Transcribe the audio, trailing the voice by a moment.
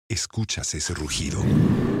¿Escuchas ese rugido?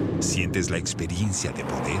 ¿Sientes la experiencia de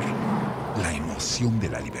poder? ¿La emoción de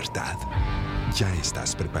la libertad? Ya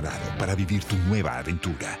estás preparado para vivir tu nueva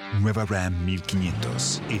aventura. Nueva Ram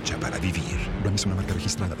 1500, hecha para vivir. Ram es una marca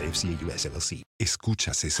registrada de FCA US LLC.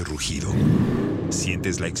 ¿Escuchas ese rugido?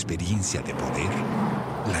 ¿Sientes la experiencia de poder?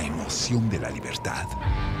 ¿La emoción de la libertad?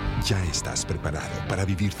 Ya estás preparado para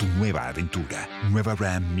vivir tu nueva aventura. Nueva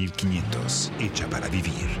Ram 1500, hecha para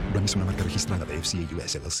vivir. Ram es una marca registrada de FCA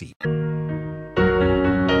US LLC.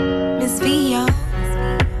 Miss Villa.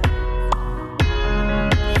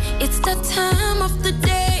 It's the time of the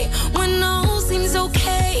day when all seems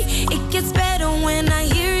okay. It gets better when I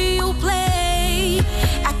hear you play.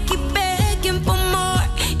 I keep begging for more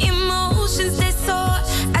emotions they soar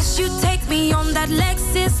as you take me on that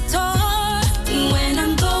Lexus tour. When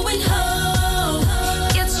I'm going home,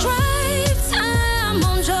 it's right time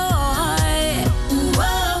on joy.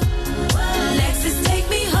 Whoa, Lexus take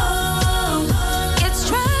me home. It's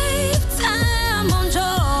right time on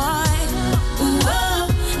joy. Whoa,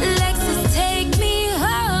 Lexus take me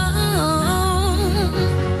home.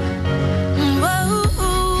 Whoa,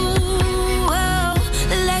 whoa,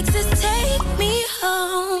 Lexus take me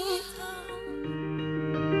home.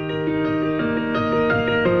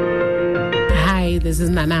 Hi, this is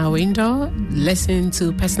Nana Window. Listen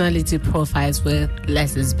to Personality Profiles with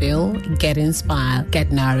Lexus Bill. Get inspired,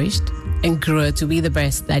 get nourished, and grow to be the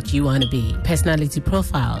best that you want to be. Personality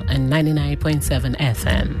Profile and 99.7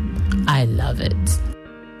 FM. I love it.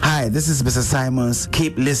 Hi, this is Mr. Simons.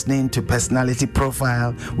 Keep listening to Personality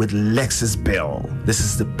Profile with Lexus Bill. This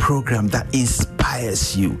is the program that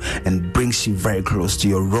inspires you and brings you very close to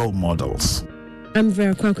your role models. I'm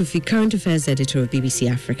Vera Kwakufi, Current Affairs Editor of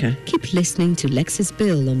BBC Africa. Keep listening to Lexus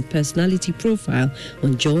Bill on Personality Profile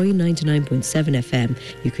on Joy 99.7 FM.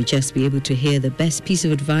 You could just be able to hear the best piece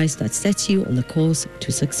of advice that sets you on the course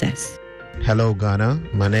to success. Hello, Ghana.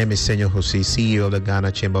 My name is Senor Jose, CEO of the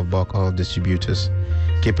Ghana Chamber of Bulk Oil Distributors.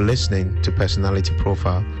 Keep listening to Personality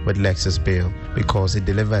Profile with Lexus Bill because it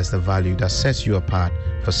delivers the value that sets you apart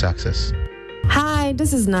for success. Hi,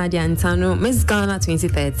 this is Nadia Antano, Miss Ghana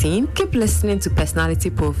 2013. Keep listening to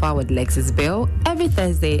Personality Profile with Lexus Bill every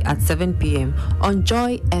Thursday at 7 p.m. on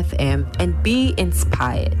Joy FM and be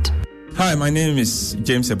inspired. Hi, my name is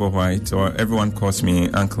James Ebo-White, or everyone calls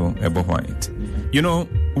me Uncle Ebo-White. You know,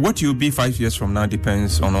 what you'll be 5 years from now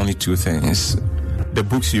depends on only two things: the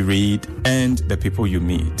books you read and the people you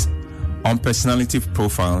meet. On Personality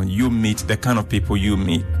Profile, you meet the kind of people you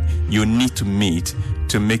need to meet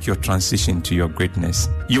to make your transition to your greatness.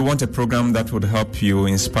 You want a program that would help you,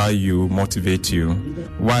 inspire you, motivate you.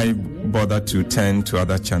 Why bother to turn to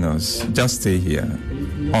other channels? Just stay here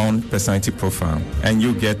on Personality Profile and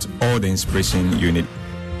you get all the inspiration you need.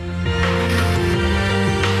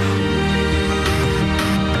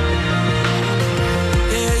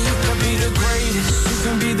 Yeah, you can be the greatest, you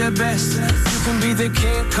can be the best, you can be the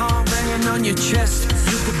King Kong banging on your chest.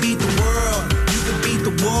 You can beat the world, you can beat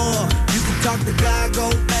the war. Talk to God, go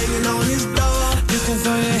banging on his door. You can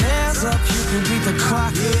throw your hands up, you can beat the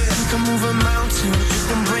clock. Yeah. You can move a mountain, you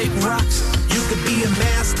can break rocks. You can be a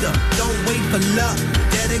master, don't wait for luck.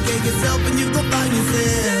 Dedicate yourself and you go find yourself.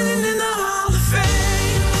 Standing in the Hall of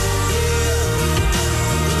Fame. Yeah.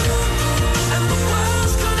 And the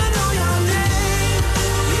world's gonna know your name.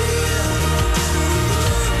 Yeah.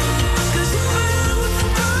 'Cause you burn with the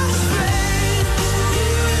God's flame.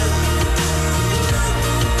 Yeah.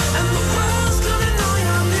 And the world's gonna know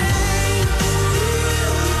your name. Yeah.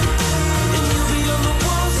 And you'll be on the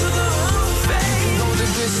walls of the Hall of Fame. You can go the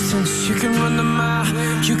distance, you can run the mile.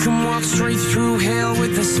 You can walk straight through hell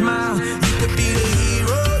with a smile. You could be the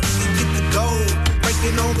hero, you can get the gold.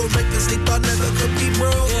 Breaking all the records they thought never could be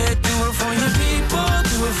broke. Yeah, do it for your people,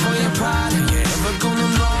 do it for your pride. And you're never gonna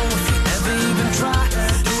know if you ever even try.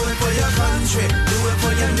 Do it for your country, do it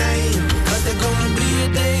for your name. 'Cause there's gonna be a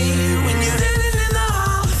day when you're standing in the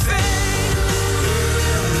Hall of Fame.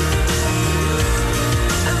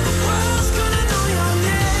 And the world's gonna know your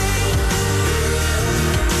name.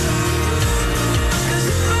 'Cause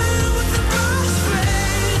you burn with the God's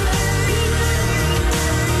flame.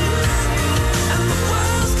 And the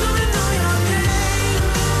world's gonna know your name.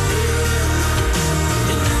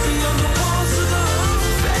 And you'll be on the walls of the Hall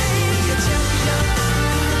of Fame. Be a champion.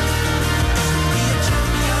 Be a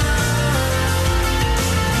champion.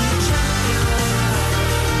 Be a champion.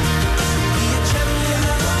 Be a champion.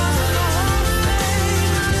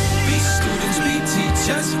 Be students, be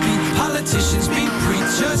teachers, be politicians, be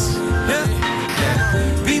preachers. Yeah.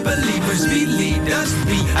 Yeah. Be believers, be leaders,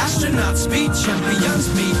 be astronauts, be champions,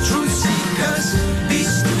 be truth seekers. Be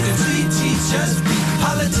students, be teachers, be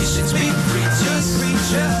politicians, be preachers.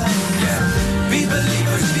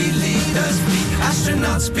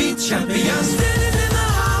 champion. Standing in the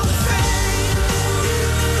Hall of Fame. Yeah.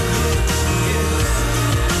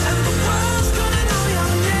 And the world's gonna know your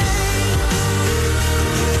name.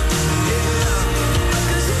 Yeah.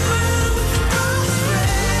 'Cause you burn with the God's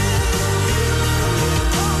flame.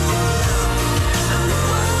 And the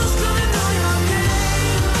world's gonna know your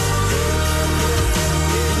name.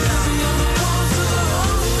 Now you're the boss of the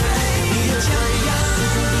Hall of Fame. Be a champion. You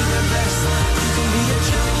can be the best. You can be a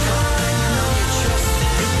champion. You know you trust.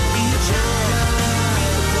 You can be a champion. Be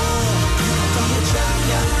the war. You can be a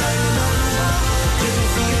champion. You know you love. You can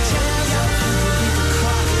be a champion. You can be the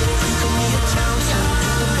clock. You can be a champion.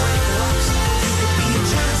 You can break rocks. You can be a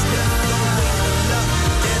champion. Don't wait for luck.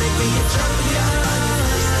 Can it be a champion?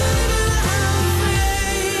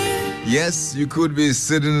 Yes, you could be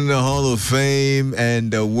sitting in the Hall of Fame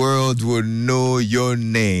and the world would know your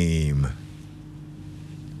name.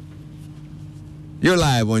 You're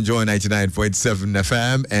live on Joy 99.7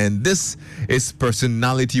 FM, and this is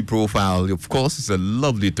Personality Profile. Of course, it's a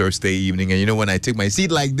lovely Thursday evening, and you know, when I take my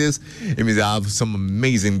seat like this, it means I have some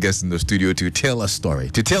amazing guests in the studio to tell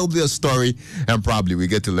their story, and probably we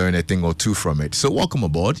get to learn a thing or two from it. So welcome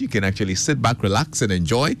aboard. You can actually sit back, relax, and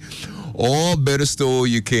enjoy. Or better still,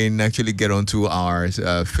 you can actually get onto our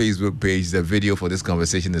Facebook page. The video for this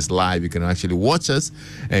conversation is live. You can actually watch us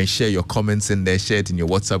and share your comments in there, share it in your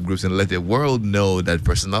WhatsApp groups, and let the world know that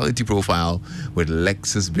Personality Profile with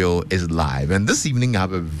Lexus Bill is live. And this evening, I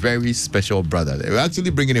have a very special brother. We're actually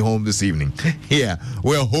bringing it home this evening. Yeah,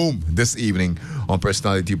 we're home this evening on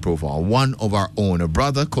Personality Profile. One of our own, a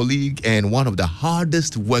brother, colleague, and one of the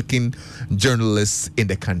hardest working journalists in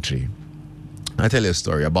the country. I'll tell you a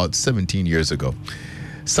story. About 17 years ago,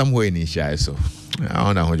 somewhere in Ishai, so I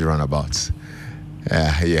don't know how you run about.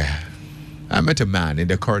 I met a man in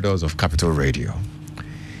the corridors of Capital Radio.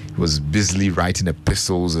 He was busily writing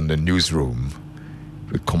epistles in the newsroom,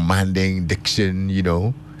 with commanding diction,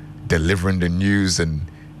 delivering the news and,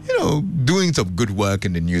 doing some good work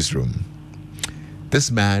in the newsroom. This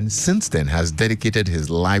man, since then, has dedicated his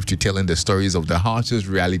life to telling the stories of the harshest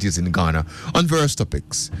realities in Ghana on various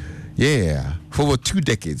topics. Yeah, for over 2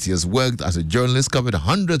 decades, he has worked as a journalist, covered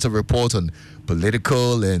hundreds of reports on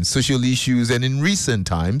political and social issues, and in recent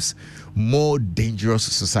times, more dangerous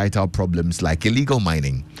societal problems like illegal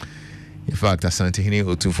mining. In fact, Asantehene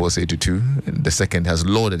Otunfosetutu II has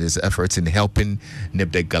lauded his efforts in helping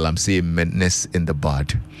nip the Galamsey madness in the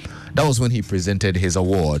bud. That was when he presented his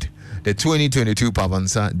award, the 2022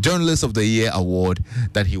 Pavansa Journalist of the Year Award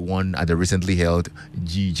that he won at the recently held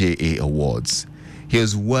GJA Awards. He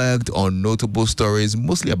has worked on notable stories,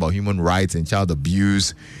 mostly about human rights and child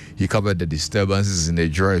abuse. He covered the disturbances in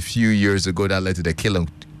Nigeria a few years ago that led to the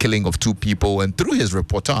killing of 2 people. And through his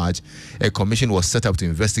reportage, a commission was set up to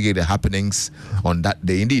investigate the happenings on that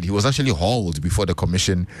day. Indeed, he was actually hauled before the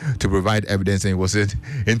commission to provide evidence, and he was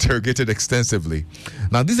interrogated extensively.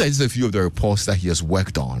 Now, these are just a few of the reports that he has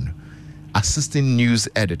worked on. Assistant news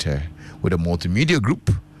editor with a multimedia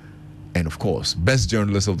group, and of course, best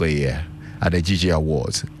journalist of the year at the GJA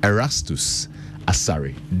Awards, Erastus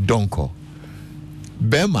Asare Donkor.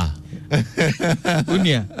 Bema.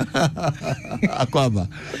 Unia. Akwaba.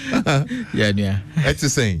 Yeah. It's the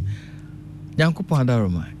same. Yankupo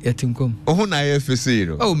Hadaroma, Yatinkum. Oh, na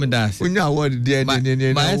FCO. Oh, Medas. Unya award dear. My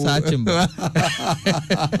Sachimba.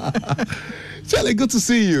 Charlie, good to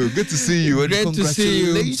see you. Good to see you. Great to see you.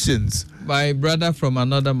 Congratulations. My brother from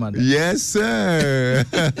another mother. Yes, sir.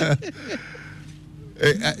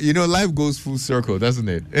 Life goes full circle, doesn't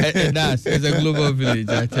it? It does. It's a global village,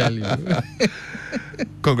 I tell you.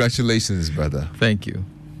 Congratulations, brother. Thank you.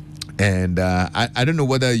 And I don't know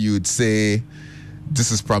whether you'd say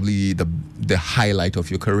this is probably the highlight of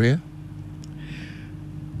your career.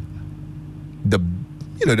 The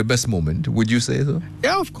best moment. Would you say so?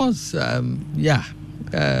 Yeah, of course. The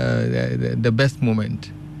best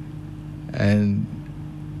moment. And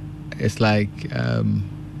it's like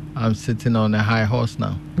I'm sitting on a high horse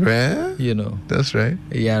now. Yeah? That's right.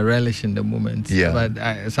 Yeah, relishing the moment. Yeah.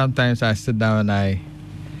 But sometimes I sit down and I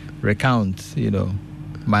recount,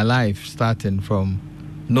 my life starting from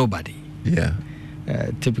nobody. Yeah.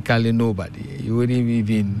 Typically nobody. You wouldn't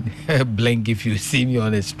even blink if you see me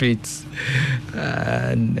on the streets.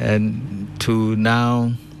 And to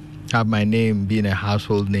now have my name being a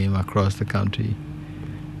household name across the country.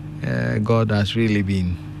 God has really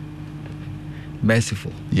been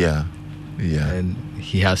merciful. Yeah. And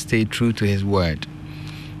he has stayed true to his word.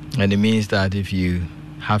 And it means that if you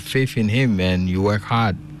have faith in him and you work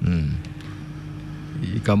hard,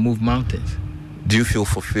 you can move mountains. Do you feel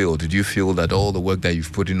fulfilled? Do you feel that all the work that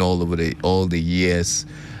you've put in all the years,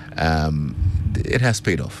 it has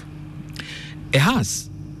paid off? It has.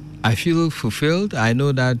 I feel fulfilled. I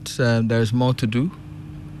know that there's more to do.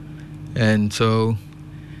 And so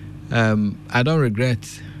I don't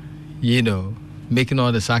regret, making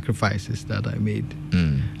all the sacrifices that I made.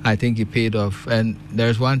 I think it paid off. And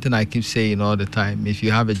there's one thing I keep saying all the time. If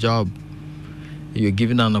you have a job, you're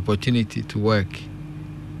given an opportunity to work.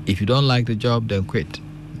 If you don't like the job, then quit.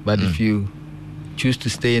 But if you choose to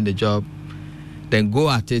stay in the job, then go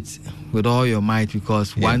at it with all your might,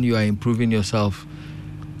 because one, you are improving yourself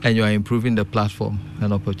and you are improving the platform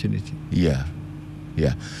and opportunity. Yeah.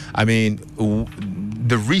 I mean,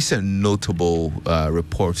 the recent notable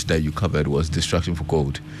report that you covered was Distraction for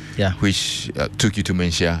Gold, which took you to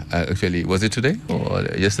Menchia. Actually, was it today or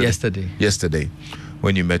yesterday? Yesterday,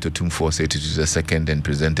 when you met Otumfuo II and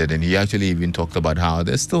presented, and he actually even talked about how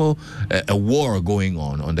there's still a war going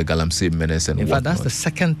on the Galamsey menace and in fact, that's the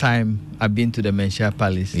second time I've been to the Menchia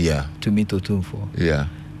Palace to meet Otumfuo. Yeah.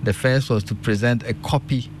 The first was to present a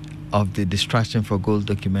copy of the Distraction for Gold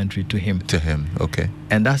documentary to him. Okay.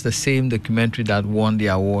 And that's the same documentary that won the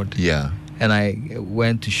award. Yeah. And I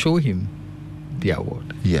went to show him the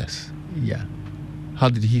award. Yes. Yeah. How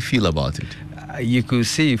did he feel about it? You could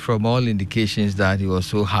see from all indications that he was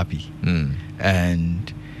so happy.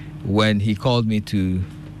 And when he called me to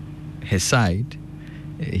his side,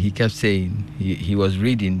 he kept saying, he was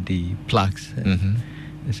reading the plaques and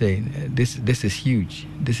saying, this is huge.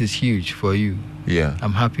 This is huge for you. Yeah.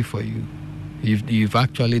 I'm happy for you. You've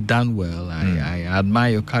actually done well. I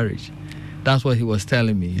admire your courage. That's what he was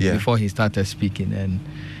telling me before he started speaking. And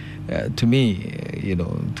to me,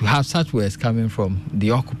 to have such words coming from the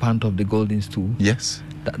occupant of the golden stool, yes,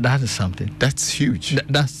 that is something. That's huge.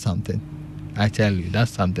 That's something. I tell you,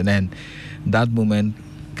 that's something. And that moment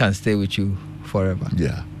can stay with you forever.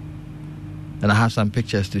 Yeah. And I have some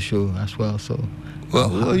pictures to show as well. So.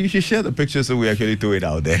 Well, you should share the pictures so we actually throw it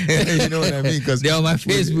out there. You know what I mean? Because they're on my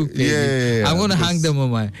Facebook page. Yeah, I'm going to hang them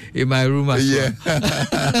in my room as well.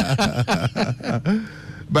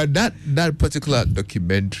 But that particular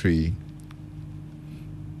documentary,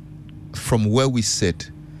 from where we sit,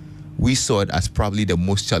 we saw it as probably the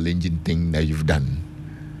most challenging thing that you've done.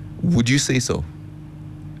 Would you say so?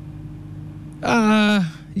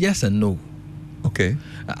 Yes and no. Okay.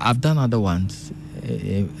 I've done other ones,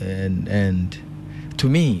 and to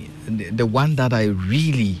me, the one that I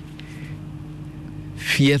really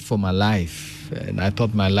feared for my life, and I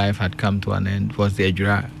thought my life had come to an end, was the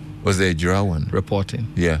Ejura. Was the Ejura one? Reporting.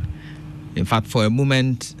 Yeah. In fact, for a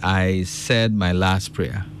moment, I said my last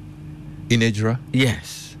prayer. In Ejura?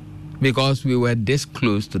 Yes. Because we were this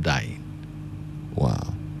close to dying.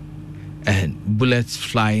 Wow. And bullets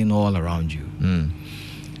flying all around you.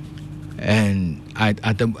 And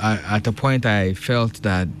at a point, I felt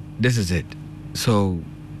that this is it. So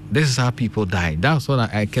this is how people die. That's what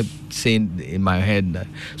I kept saying in my head.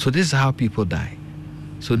 So this is how people die.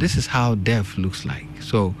 So this is how death looks like.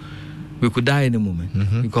 So we could die any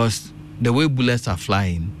moment because the way bullets are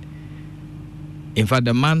flying. In fact,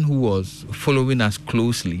 the man who was following us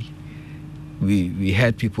closely, we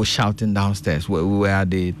heard people shouting downstairs. We were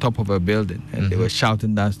at the top of a building, and they were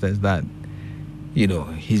shouting downstairs that,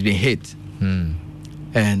 he's been hit.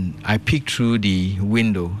 And I peeked through the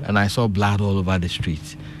window and I saw blood all over the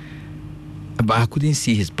streets. But I couldn't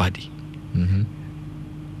see his body.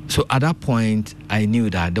 So at that point, I knew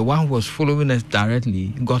that the one who was following us directly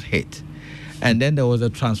got hit. And then there was a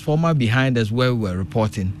transformer behind us where we were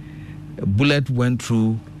reporting. A bullet went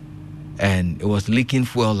through and it was leaking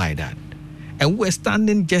fuel like that. And we were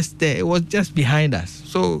standing just there. It was just behind us.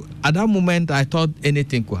 So at that moment, I thought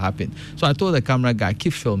anything could happen. So I told the camera guy,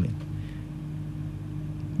 keep filming.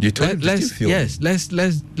 You told him to keep filming? Yes, let's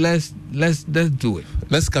do it.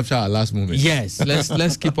 Let's capture our last moment. Yes,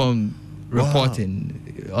 let's keep on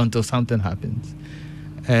reporting until something happens.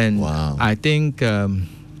 And I think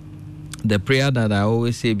the prayer that I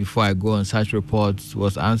always say before I go on such reports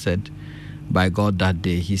was answered by God that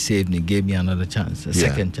day. He saved me, gave me another chance, a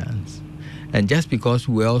second chance. And just because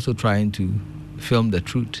we were also trying to film the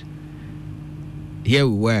truth, here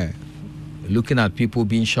we were looking at people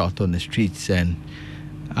being shot on the streets, and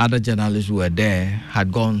other journalists who were there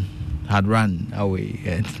had run away,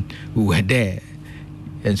 and we were there.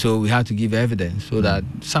 And so we had to give evidence so that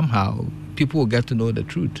somehow people will get to know the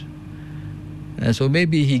truth. And so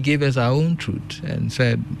maybe he gave us our own truth and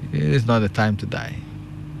said, it is not the time to die.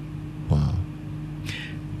 Wow.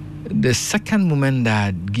 The second moment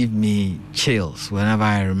that gives me chills whenever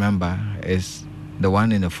I remember is the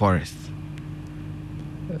one in the forest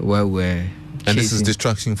where we're And this is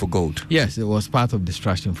Distraction for Gold? Yes, it was part of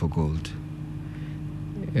Distraction for Gold.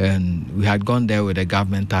 And we had gone there with a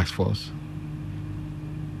government task force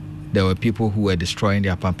there were people who were destroying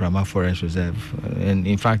their Pamprama Forest Reserve. And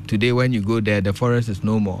in fact, today when you go there, the forest is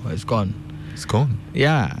no more. It's gone. It's gone.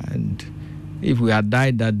 Yeah, and if we had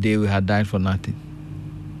died that day, we had died for nothing.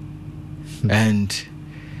 And,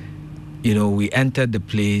 we entered the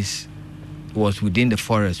place, was within the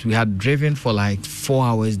forest. We had driven for like 4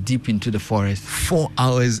 hours deep into the forest. 4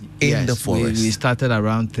 hours in the forest? We started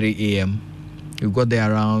around 3 a.m. We got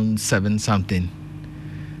there around 7 something.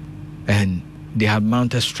 And they had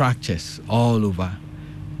mounted structures all over.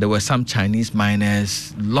 There were some Chinese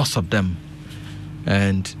miners, lots of them.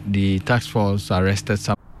 And the task force arrested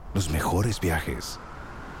some. Los mejores viajes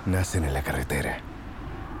nacen en la carretera.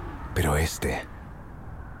 Pero este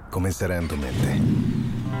comenzará en tu mente.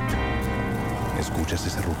 ¿Escuchas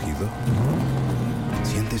ese rugido?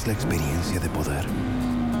 ¿Sientes la experiencia de poder?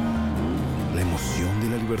 ¿La emoción de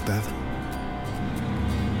la libertad?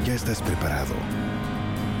 Ya estás preparado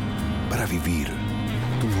para vivir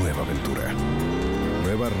tu nueva aventura.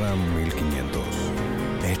 Nueva RAM 1500.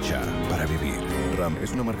 Hecha para vivir. RAM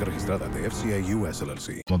es una marca registrada de FCI US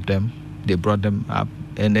LLC. Of them, they brought them up,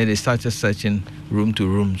 and then they started searching room to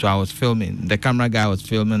room. So I was filming. The camera guy was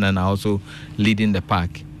filming, and I also leading the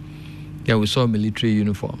pack. Yeah, we saw military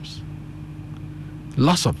uniforms.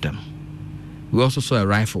 Lots of them. We also saw a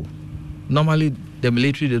rifle. Normally, the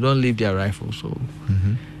military, they don't leave their rifles. So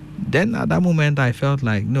then at that moment, I felt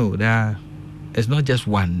like, no, it's not just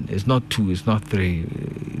one, it's not two, it's not three.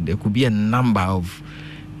 There could be a number of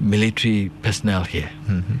military personnel here.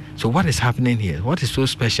 So what is happening here? What is so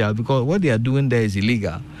special? Because what they are doing there is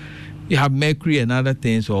illegal. You have mercury and other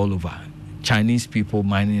things all over. Chinese people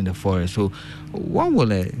mining in the forest. So what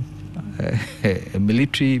will a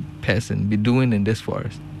military person be doing in this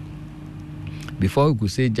forest? Before we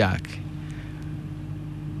could say Jack,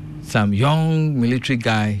 some young military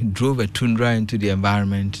guy drove a Tundra into the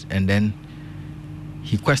environment, and then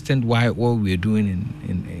he questioned what we were doing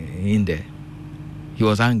in there. He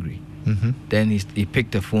was angry. Then he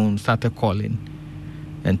picked the phone, started calling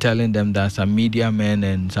and telling them that some media men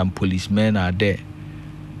and some policemen are there.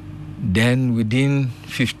 Then within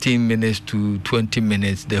 15 minutes to 20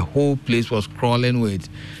 minutes, the whole place was crawling with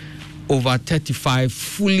over 35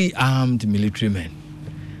 fully armed military men.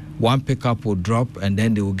 One pickup will drop and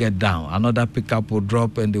then they will get down. Another pickup will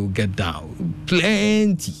drop and they will get down.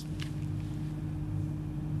 Plenty.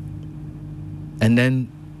 And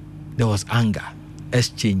then there was anger,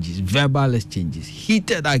 exchanges, verbal exchanges,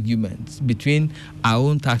 heated arguments between our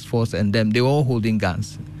own task force and them. They were all holding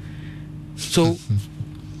guns. So,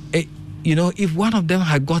 if one of them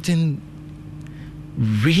had gotten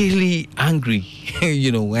really angry,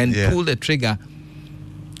 and pulled the trigger,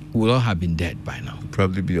 we would all have been dead by now.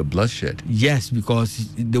 Probably be a bloodshed. Yes, because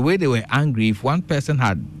the way they were angry, if one person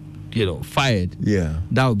had, fired,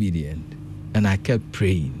 that would be the end. And I kept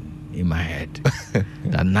praying in my head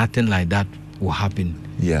that nothing like that will happen.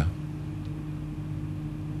 Yeah.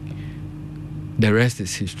 The rest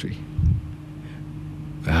is history.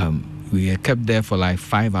 We were kept there for like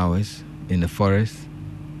 5 hours in the forest.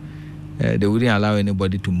 They wouldn't allow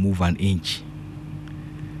anybody to move an inch.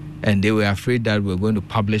 And they were afraid that we were going to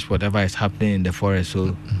publish whatever is happening in the forest.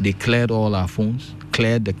 So they cleared all our phones,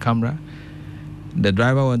 cleared the camera. The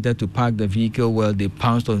driver wanted to park the vehicle. Well, they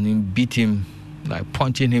pounced on him, beat him, like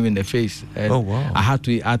punching him in the face. And oh, wow. I had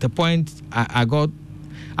to, at a point, I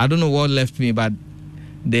don't know what left me, but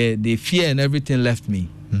the fear and everything left me.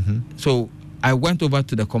 So I went over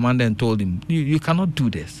to the commander and told him, you cannot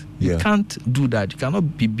do this. You can't do that. You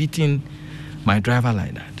cannot be beating my driver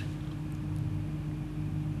like that.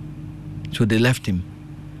 So they left him.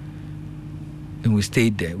 And we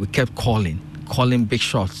stayed there. We kept calling big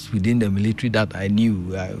shots within the military that I knew.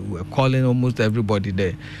 We were calling almost everybody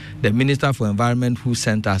there. The Minister for Environment who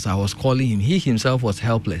sent us, I was calling him. He himself was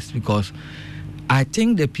helpless because I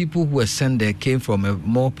think the people who were sent there came from a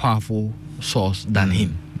more powerful source than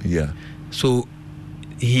him. Yeah. So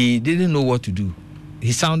he didn't know what to do.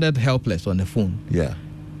 He sounded helpless on the phone. Yeah.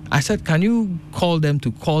 I said, can you call them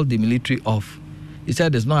to call the military off? He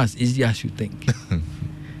said, it's not as easy as you think.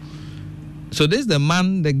 So this is the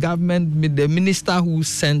man, the government, the minister who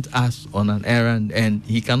sent us on an errand, and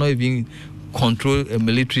he cannot even control a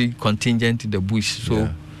military contingent in the bush. So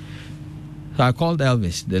I called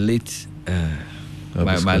Elvis, the late,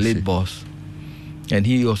 my late boss, and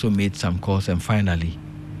he also made some calls, and finally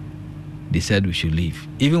they said we should leave.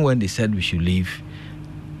 Even when they said we should leave,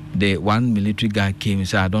 the one military guy came and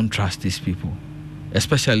said, I don't trust these people,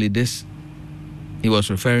 especially this. He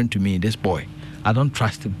was referring to me, this boy. I don't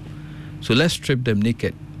trust him. So let's strip them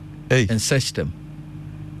naked and search them.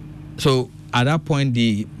 So at that point,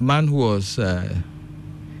 the man who was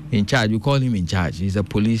in charge. We call him in charge. He's a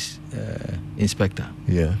police inspector.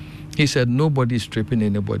 Yeah. He said, nobody is stripping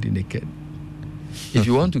anybody naked. If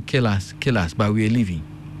you want to kill us, but we're leaving.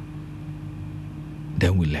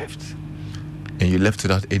 Then we left. And you left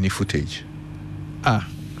without any footage?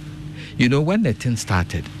 You know, when the thing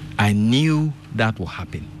started, I knew that would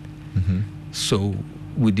happen. Mm-hmm. So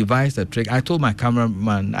we devised a trick. I told my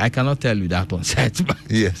cameraman, I cannot tell you that on set, but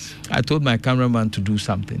yes, I told my cameraman to do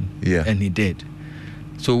something. Yeah. And he did.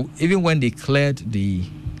 So even when they cleared the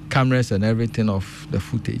cameras and everything of the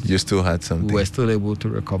footage, you still had something. We were still able to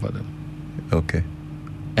recover them. Okay.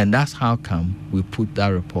 And that's how come we put that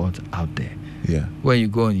report out there. Yeah. When you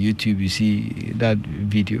go on YouTube, you see that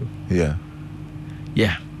video. Yeah.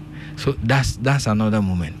 Yeah. So that's another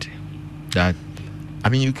moment that, I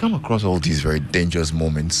mean, you come across all these very dangerous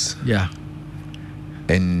moments. Yeah.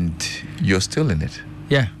 And you're still in it.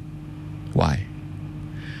 Yeah. Why?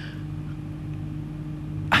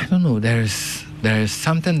 I don't know. There is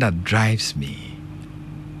something that drives me.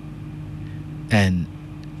 And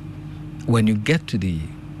when you get to the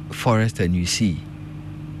forest and you see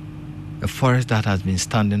a forest that has been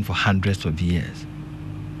standing for hundreds of years,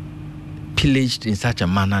 pillaged in such a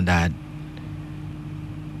manner that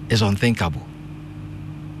is unthinkable.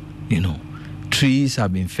 You know, trees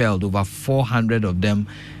have been felled, over 400 of them.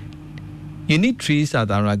 You need trees at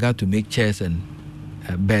Araga to make chairs and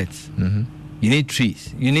beds. Mm-hmm. You need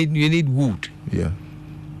trees. You need wood. Yeah.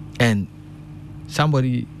 And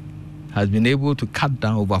somebody has been able to cut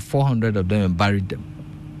down over 400 of them and buried them.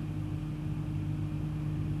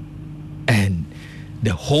 And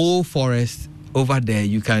the whole forest over there,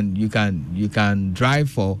 you can drive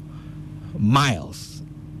for miles,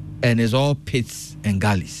 and it's all pits and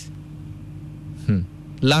gullies.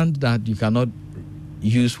 Land that you cannot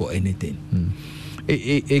use for anything.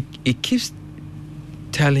 It keeps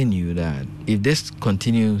telling you that if this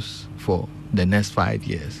continues for the next 5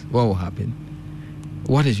 years, what will happen?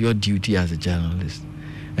 What is your duty as a journalist?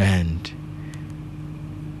 And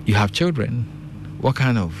you have children. What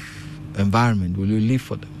kind of environment will you leave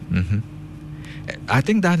for them? Mm-hmm. I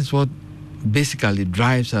think that is what basically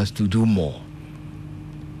drives us to do more,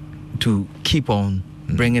 to keep on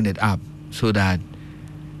bringing it up, so that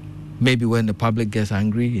maybe when the public gets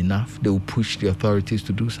angry enough, they will push the authorities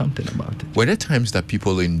to do something about it. Were there times that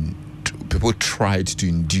people tried to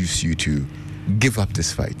induce you to give up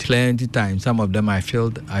this fight? Plenty times. Some of them I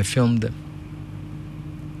filmed them.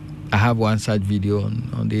 I have one such video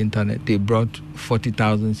on the internet. They brought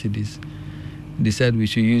 40,000 cedis. They said we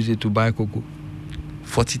should use it to buy cocoa.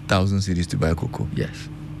 40,000 cedis to buy cocoa? Yes.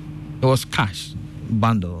 It was cash,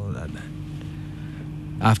 bundle.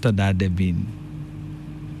 After that, they've been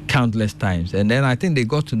countless times. And then I think they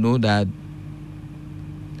got to know that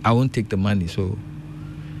I won't take the money. So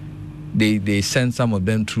they sent some of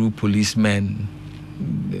them through policemen,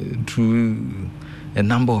 through a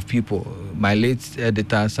number of people. My late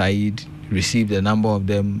editor, Said, received a number of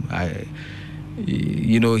them.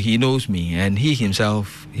 He knows me, and he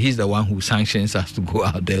himself, he's the one who sanctions us to go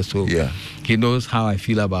out there. So yeah, he knows how I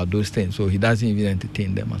feel about those things. So he doesn't even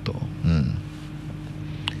entertain them at all.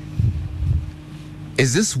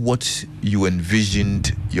 Is this what you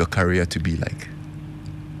envisioned your career to be like?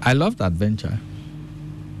 I loved adventure.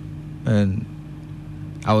 And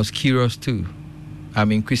I was curious too.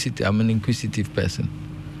 I'm inquisitive. I'm an inquisitive person.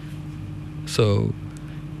 So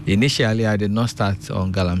initially I did not start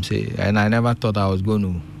on Galamsey, and I never thought I was going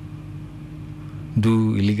to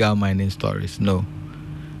do illegal mining stories. No.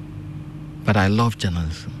 But I love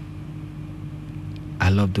journalism. I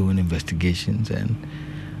love doing investigations, and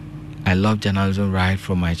I love journalism right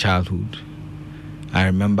from my childhood. I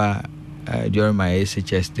remember during my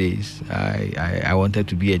SHS days, I wanted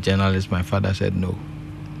to be a journalist. My father said no.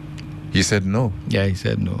 He said no? Yeah, he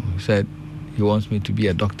said no. He said he wants me to be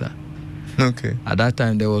a doctor. Okay. At that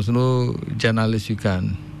time, there was no journalist you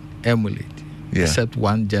can emulate, except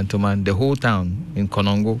one gentleman. The whole town in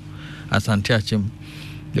Konongo, at Santiachim,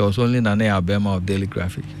 there was only Nane Abema of Daily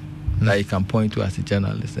Graphic that you can point to as a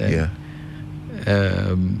journalist. And,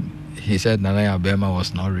 he said Nana Abema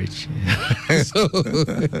was not rich.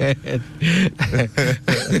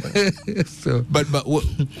 But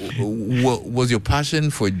what was your passion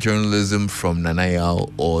for journalism from Nanaya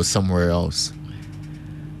or somewhere else?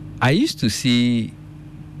 I used to see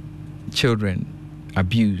children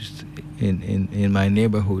abused in my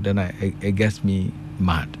neighborhood, and it gets me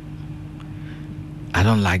mad. I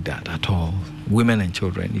don't like that at all. Women and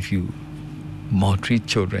children, if you maltreat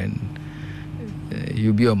children,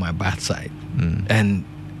 you'll be on my bad side. And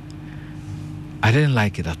I didn't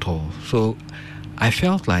like it at all. So I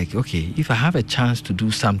felt like, okay, if I have a chance to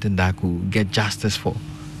do something that could get justice for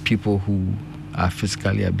people who are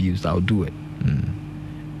physically abused, I'll do it.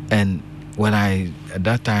 And when at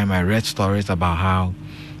that time, I read stories about how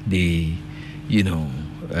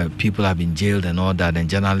people have been jailed and all that, and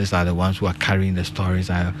journalists are the ones who are carrying the stories.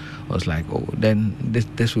 I was like, oh, then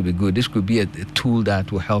this would be good. This could be a tool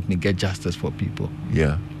that will help me get justice for people.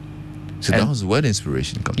 Yeah. So that was where the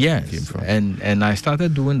inspiration came from. And I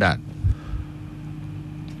started doing that.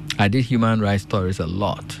 I did human rights stories a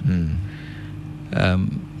lot.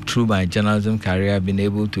 Through my journalism career, I've been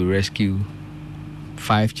able to rescue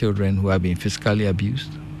 5 children who have been physically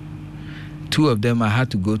abused. 2 of them I had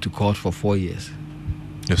to go to court for 4 years.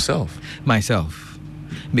 Yourself? Myself.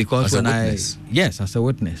 Because as a witness? Yes, as a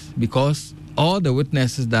witness. Because all the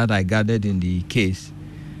witnesses that I gathered in the case,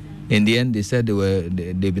 in the end, they said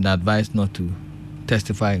they've been advised not to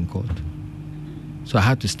testify in court. So I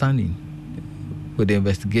had to stand in with the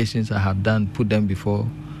investigations I have done, put them before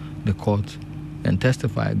the court and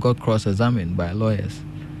testify. Got cross-examined by lawyers.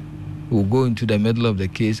 We'll go into the middle of the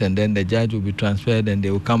case, and then the judge will be transferred, and they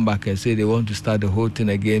will come back and say they want to start the whole thing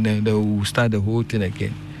again, and they will start the whole thing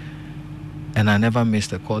again. And I never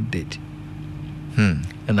missed a court date.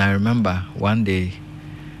 And I remember one day,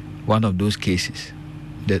 one of those cases,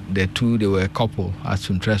 the 2, they were a couple at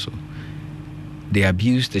Suntreso. They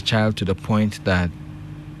abused the child to the point that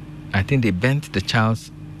I think they bent the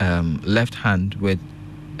child's left hand with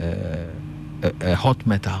a hot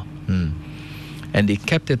metal. And they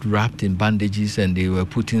kept it wrapped in bandages, and they were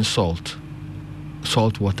putting salt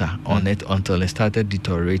water on it until it started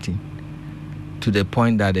deteriorating, to the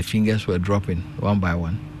point that the fingers were dropping one by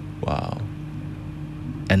one. Wow.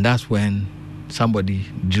 And that's when somebody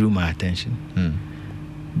drew my attention.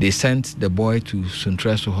 They sent the boy to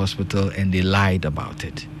Suntreso Hospital, and they lied about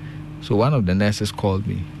it. So one of the nurses called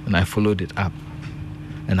me, and I followed it up.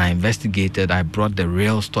 And I investigated. I brought the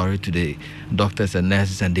real story to the doctors and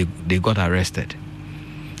nurses, and they got arrested.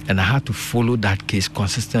 And I had to follow that case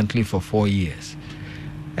consistently for 4 years.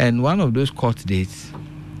 And one of those court dates,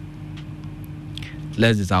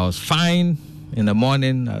 I was fine in the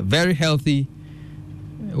morning, very healthy.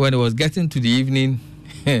 When it was getting to the evening,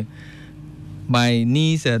 my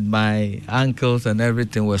knees and my ankles and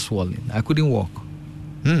everything were swollen. I couldn't walk.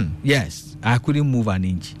 Yes, I couldn't move an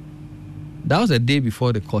inch. That was a day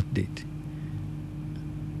before the court date.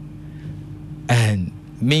 And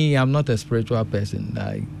me, I'm not a spiritual person.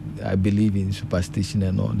 I believe in superstition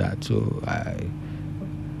and all that. So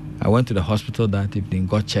I went to the hospital that evening,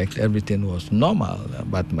 got checked. Everything was normal,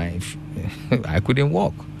 but I couldn't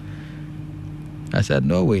walk. I said,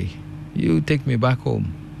 no way. You take me back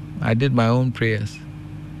home. I did my own prayers,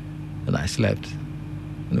 and I slept.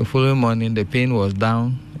 And the following morning, the pain was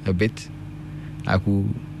down a bit. I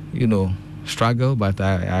could, struggle, but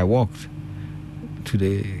I walked to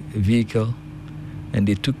the vehicle, and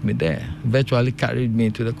they took me there, virtually carried me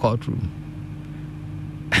to the courtroom.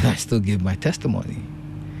 And I still gave my testimony.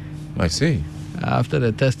 I see. After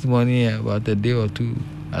the testimony, about a day or 2,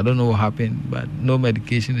 I don't know what happened, but no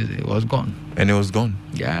medication, it was gone. And it was gone?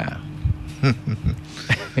 Yeah.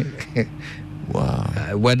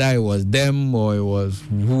 Wow. Whether it was them or it was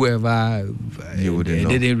whoever, you it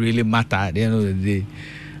didn't really matter. At the end of the day,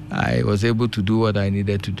 I was able to do what I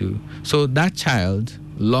needed to do. So that child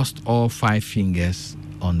lost all 5 fingers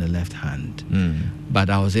on the left hand. But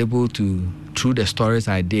I was able to, through the stories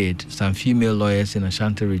I did, some female lawyers in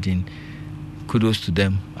Ashanti region, kudos to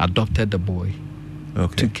them, adopted the boy,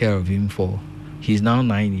 took care of him he's now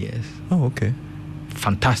 9 years. Oh, okay.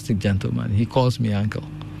 Fantastic gentleman. He calls me uncle.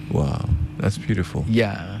 Wow, that's beautiful.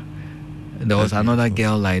 Yeah. There was another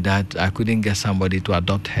girl like that. I couldn't get somebody to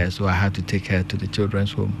adopt her, so I had to take her to the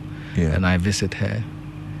children's home. And I visit her.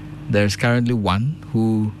 There's currently one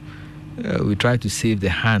who we tried to save the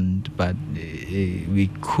hand, but we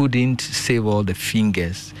couldn't save all the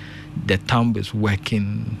fingers. The thumb is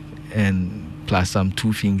working, and plus some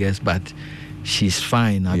 2 fingers, but she's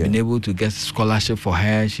fine. I've been able to get a scholarship for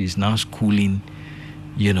her. She's now schooling,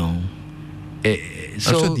 So I'm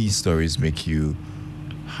sure these stories make you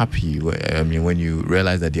happy. I mean, when you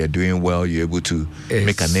realize that they're doing well, you're able to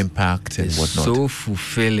make an impact and whatnot. It's so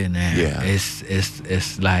fulfilling.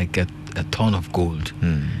 It's like a ton of gold.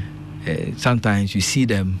 Sometimes you see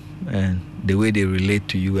them and the way they relate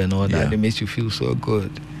to you and all that, it makes you feel so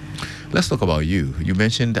good. Let's talk about you. You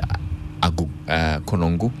mentioned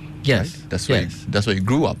Konongo. Yes. Right? That's where you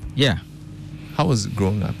grew up. Yeah. How was it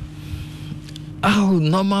growing up? Oh,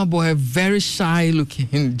 normal boy, very shy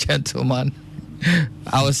looking gentleman.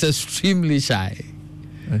 I was extremely shy.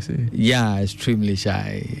 I see. Yeah, extremely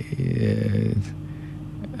shy.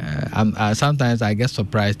 Sometimes I get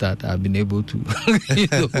surprised that I've been able to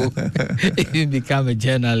even become a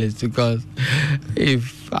journalist, because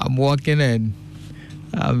if I'm walking and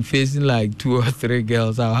I'm facing like 2 or 3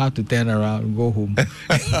 girls, I'll have to turn around and go home.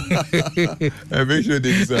 And make sure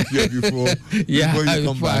they disappear before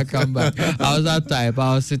I come back. I was that type.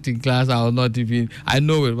 I was sitting in class. I will not even. I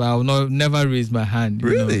know it, but I will never raise my hand.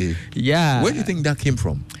 Really? Know? Yeah. Where do you think that came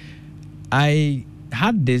from? I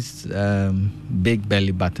had this big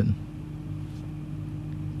belly button.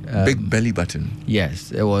 Big belly button?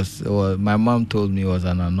 Yes, it was. My mom told me it was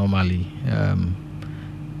an anomaly.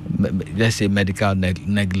 Let's say medical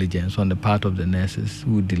negligence on the part of the nurses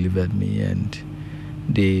who delivered me, and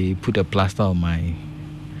they put a plaster on my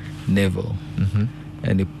navel,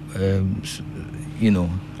 and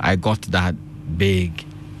I got that big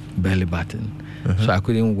belly button, so I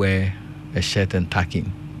couldn't wear a shirt and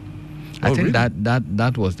tucking. I think really?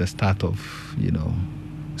 that was the start of,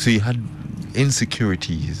 So you had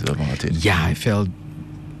insecurities about it? Yeah, I felt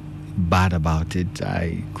bad about it.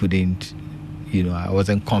 I couldn't, I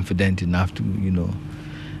wasn't confident enough to,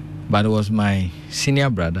 But it was my senior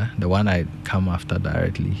brother, the one I come after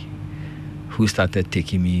directly, who started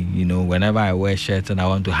taking me, whenever I wear shirts and I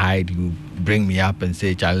want to hide, you bring me up and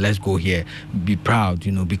say, "Child, let's go here. Be proud,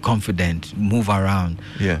 be confident, move around.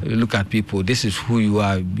 Yeah. Look at people. This is who you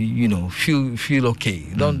are. Feel okay.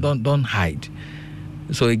 Don't hide."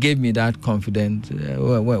 So it gave me that confidence.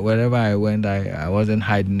 Wherever I went, I wasn't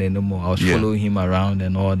hiding anymore. I was following him around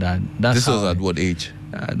and all that. This was at what age?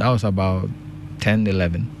 That was about 10,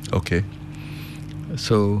 11. Okay.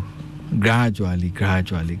 So gradually,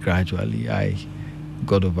 I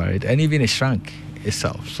got over it. And even it shrunk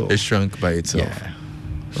itself. So it shrunk by itself?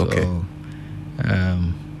 Yeah. Okay. So,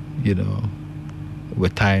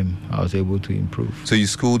 with time, I was able to improve. So you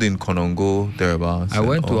schooled in Konongo, thereabouts? I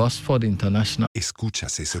went to Oxford International.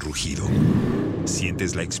 ¿Escuchas ese rugido?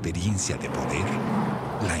 ¿Sientes la experiencia de poder?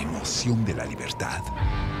 ¿La emoción de la libertad?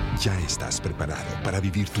 Ya estás preparado para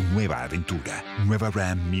vivir tu nueva aventura. Nueva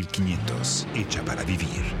Ram 1500, hecha para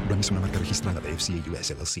vivir. Ram es una marca registrada de FCA US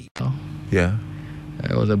LLC. Yeah.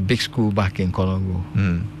 It was a big school back in Konongo.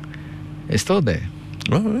 It's still there.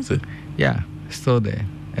 Oh, is it? Yeah, it's still there.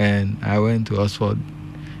 And I went to Oxford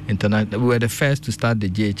International. We were the first to start the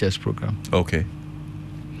JHS program. Okay.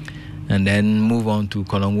 And then move on to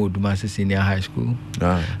Konongo Dumasi Senior High School.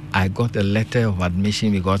 I got a letter of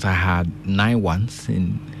admission because I had 9 ones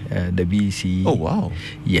in the BEC. Oh, wow.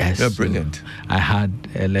 Yes. They're brilliant. So I had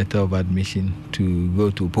a letter of admission to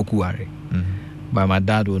go to Pokuare. But my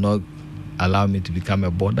dad would not allow me to become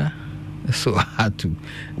a boarder. So I had to.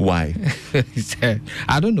 Why? He said,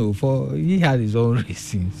 I don't know. He had his own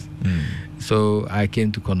reasons. So I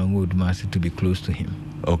came to Konongo Dumasi to be close to him.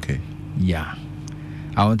 Okay. Yeah.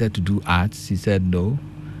 I wanted to do arts. He said no.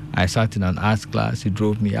 I sat in an arts class. He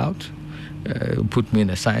drove me out, put me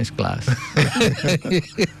in a science class.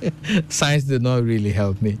 Science did not really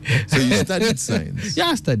help me. So you studied science? Yeah,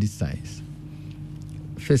 I studied science.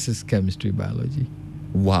 Physics, chemistry, biology.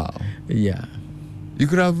 Wow. Yeah. You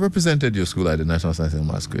could have represented your school at the National Science and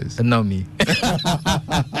Maths Quiz. Not me.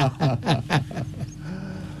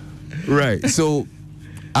 Right. So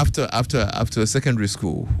after secondary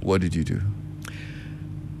school, what did you do?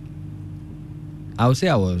 I would say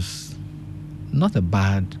I was not a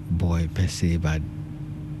bad boy per se, but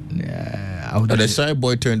the shy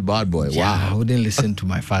boy turned bad boy. Yeah, Wow. I wouldn't listen to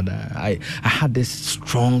my father. I had this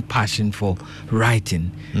strong passion for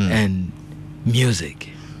writing and music.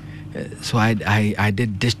 So I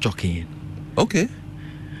did disc jockeying. Okay.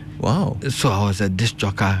 Wow. So I was a disc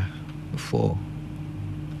jockey for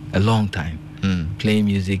a long time, playing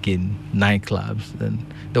music in nightclubs. And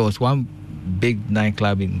there was one big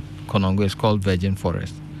nightclub in Konongo. It's called Virgin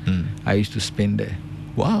Forest. I used to spin there.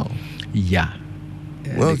 Wow. Yeah.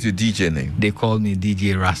 What was your DJ name? They called me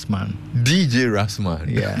DJ Rasman. DJ Rasman.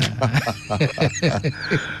 Yeah.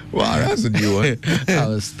 Wow, that's a new one. I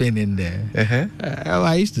was spinning there.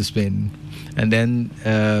 I used to spin. And then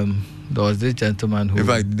there was this gentleman who... In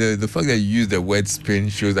fact, the fact that you use the word spin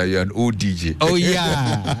shows that you're an old DJ. Oh,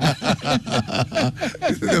 yeah.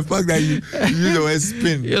 The fact that you use the word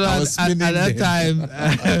spin. I was spinning at that time,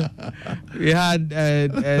 we had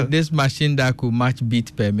this machine that could match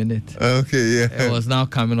beats per minute. Okay, yeah. It was now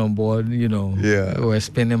coming on board, Yeah. We were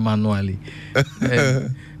spinning manually.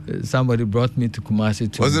 Somebody brought me to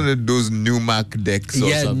Kumasi to... Wasn't it those Newmark decks or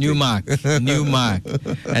something? Yeah, Newmark.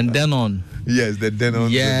 And Denon. Yes, the Denon.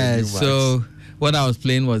 Yeah, so what I was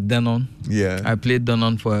playing was Denon. Yeah. I played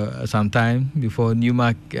Denon for some time before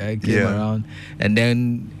Newmark came around. And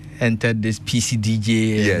then entered this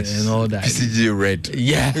PCDJ and all that. PCDJ Red.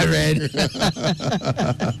 Yeah, Red.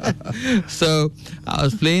 So I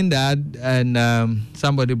was playing that, and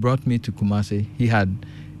somebody brought me to Kumasi. He had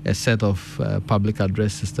a set of public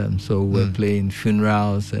address systems, so we're playing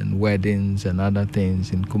funerals and weddings and other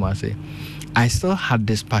things in Kumasi. I still had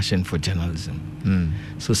this passion for journalism.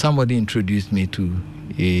 So somebody introduced me to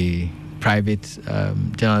a private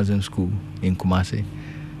journalism school in Kumasi.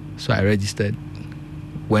 So I registered,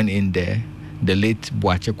 went in there. The late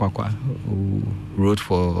Boache Kwakwa, who wrote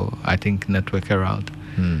for, I think, Network Herald,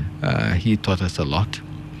 he taught us a lot.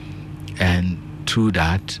 And through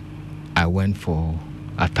that, I went for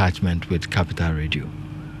attachment with Capital Radio.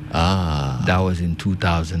 That was in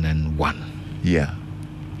 2001. Yeah.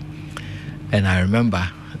 And I remember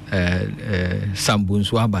Sambun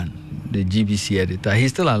Swaban, the GBC editor.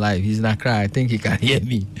 He's still alive. He's in Accra. I think he can hear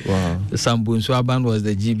me. Wow. Sambun Swaban was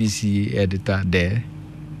the GBC editor there.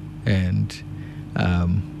 And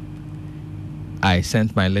I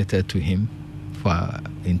sent my letter to him for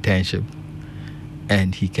internship.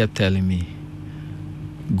 And he kept telling me,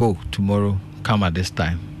 go tomorrow, come at this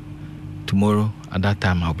time. Tomorrow, at that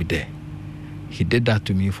time, I'll be there. He did that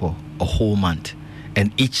to me for a whole month.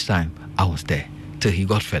 And each time, I was there till he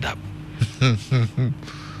got fed up and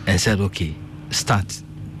said, okay, start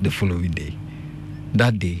the following day.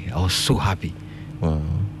 That day, I was so happy. Wow.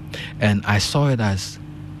 And I saw it as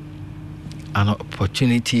an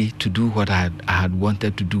opportunity to do what I had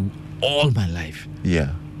wanted to do all my life.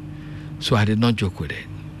 Yeah. So I did not joke with it.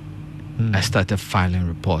 I started filing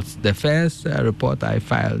reports. The first report I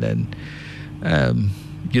filed, and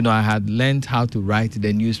I had learned how to write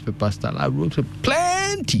the newspaper style. I wrote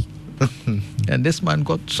plenty. And this man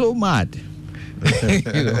got so mad.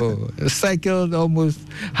 Cycled almost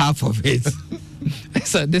half of it.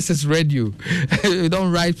 So this is radio. You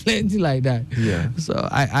don't write plenty like that. Yeah. So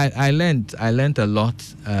I learned a lot.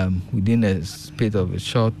 Within a space of a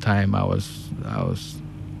short time, I was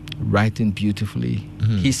writing beautifully.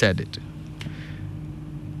 He said it.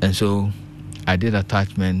 And so I did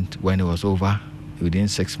attachment when it was over. Within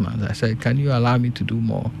 6 months, I said, can you allow me to do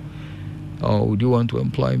more? Or would you want to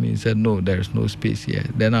employ me? He said, no, there's no space here.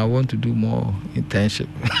 Then I want to do more internship.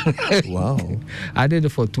 Wow. I did it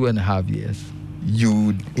for 2.5 years.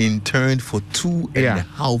 You interned for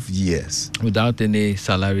 2.5 years? Without any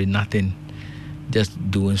salary, nothing. Just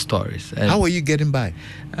doing stories. And, how were you getting by?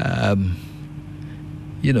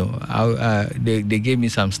 They gave me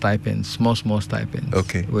some stipends, small stipends.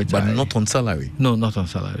 Okay, but not on salary? No, not on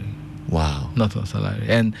salary. Wow. Not on salary.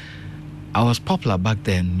 And I was popular back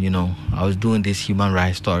then, I was doing these human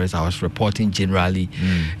rights stories. I was reporting generally,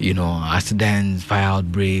 accidents, fire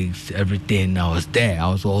outbreaks, everything. I was there. I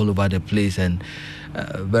was all over the place and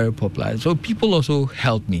very popular. So people also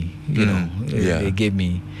helped me, They gave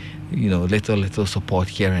me, little support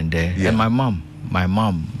here and there. Yeah. And my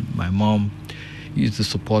mom used to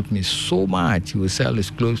support me so much. He would sell his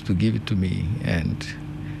clothes to give it to me. And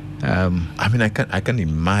I can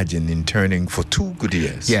imagine interning for 2 good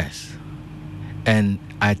years. Yes. And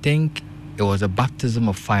I think it was a baptism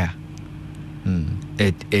of fire.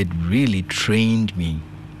 It really trained me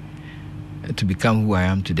to become who I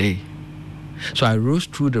am today. So I rose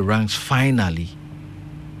through the ranks. Finally,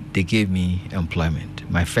 they gave me employment.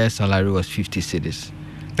 My first salary was 50 cedis.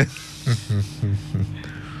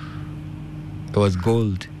 It was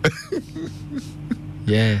gold.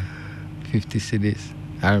 Yeah, 50 cedis.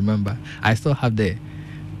 I remember. I still have the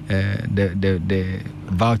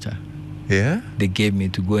voucher. Yeah? They gave me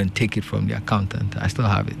to go and take it from the accountant. I still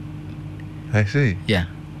have it. I see. Yeah.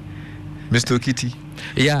 Mr. Okiti?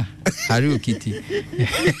 Yeah, Harry Okiti.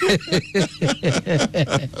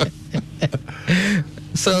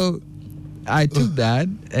 So I took that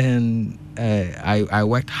and I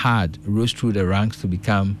worked hard, rose through the ranks to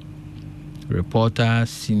become reporter,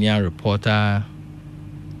 senior reporter,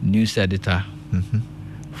 news editor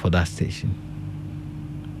for that station.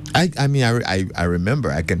 I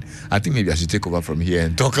remember. I think maybe I should take over from here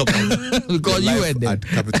and talk about because you were there at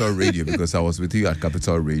Capital Radio, because I was with you at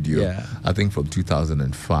Capital Radio. Yeah. I think from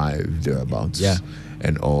 2005 thereabouts. Yeah.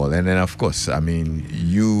 And all, and then of course,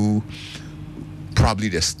 you probably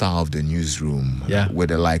the star of the newsroom. Yeah. With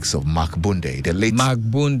the likes of Mark Bunde, the late Mark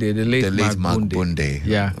Mark Bunde.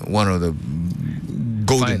 Yeah. One of the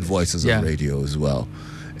golden Fine. voices Yeah. of radio as well,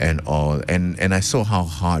 and all, and I saw how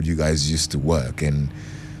hard you guys used to work, and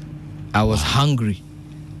I was hungry.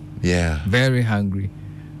 Yeah. Very hungry.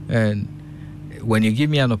 And when you give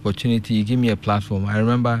me an opportunity, you give me a platform. I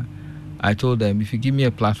remember I told them, if you give me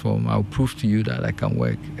a platform, I'll prove to you that I can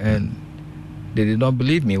work. And they did not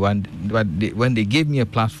believe me. When they gave me a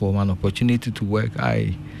platform, an opportunity to work,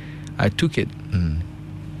 I I took it.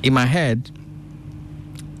 In my head,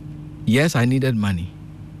 yes, I needed money.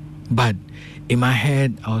 But in my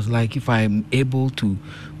head, I was like, if I'm able to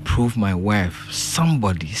prove my worth,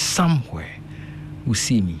 somebody, somewhere will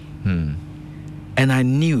see me. And I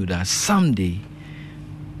knew that someday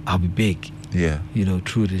I'll be big,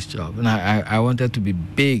 through this job. And I wanted to be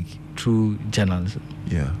big through journalism.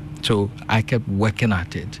 Yeah. So I kept working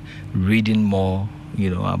at it, reading more,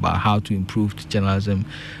 about how to improve journalism.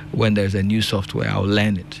 When there's a new software, I'll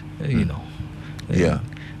learn it, Yeah.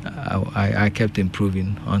 I kept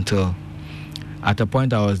improving until at a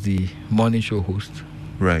point I was the morning show host.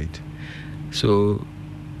 Right. So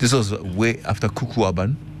this was way after Kuku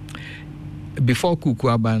Aban? Before Kuku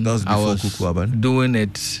Aban, That was before I was Kuku Aban? doing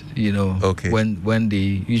it, when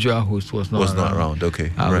the usual host was not around.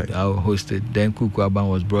 Okay, I right. would host it. Then Kuku Aban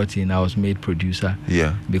was brought in. I was made producer.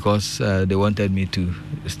 Yeah. Because they wanted me to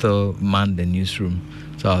still man the newsroom.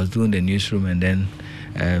 So I was doing the newsroom and then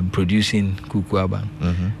producing Kuku Aban.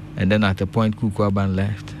 And then at the point Kuku Aban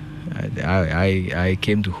left, I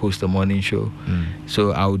came to host a morning show.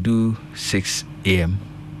 So I would do 6 a.m.,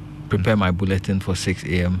 prepare my bulletin for 6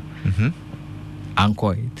 a.m.,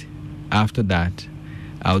 anchor it. After that,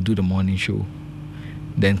 I'll do the morning show.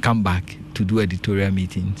 Then come back to do editorial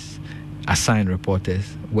meetings, assign reporters.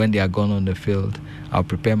 When they are gone on the field, I'll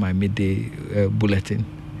prepare my midday bulletin.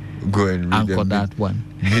 Go and read anchor that one.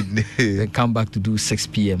 Then come back to do 6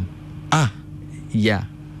 p.m. Yeah.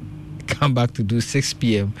 Come back to do 6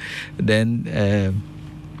 p.m. Then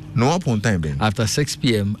no up on time then. After 6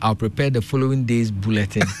 p.m., I'll prepare the following day's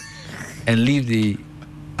bulletin and leave the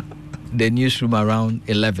newsroom around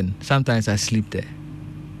 11. Sometimes I sleep there.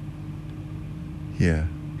 Yeah.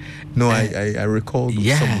 No, I recall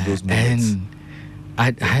some of those moments.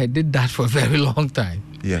 And I did that for a very long time.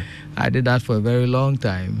 Yeah. I did that for a very long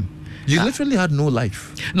time. You literally had no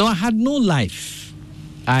life. No, I had no life.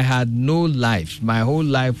 I had no life. My whole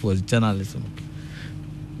life was journalism,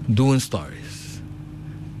 doing stories.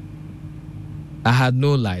 I had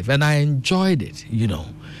no life, and I enjoyed it,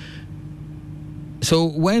 So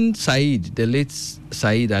when Saeed, the late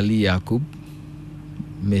Saeed Ali Yaqub,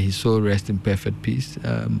 may his soul rest in perfect peace,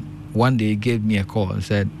 one day he gave me a call and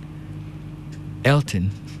said,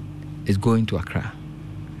 Elton is going to Accra.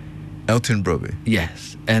 Elton Brobe?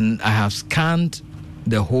 Yes. And I have scanned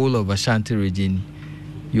the whole of Ashanti region.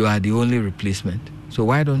 You are the only replacement. So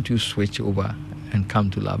why don't you switch over and come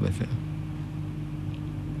to Love FM?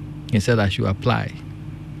 He said I should apply.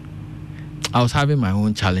 I was having my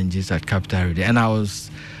own challenges at Capital Radio, and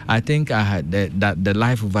I think I had that the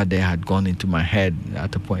life over there had gone into my head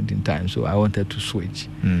at a point in time, so I wanted to switch.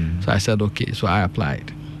 So I said, okay, so I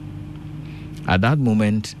applied. At that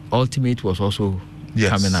moment, Ultimate was also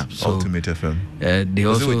coming up. So Ultimate FM. They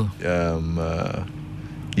was also... it with,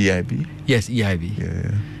 EIB? Yes, EIB.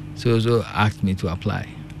 Yeah. So asked me to apply.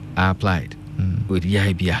 I applied with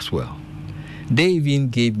EIB as well. They even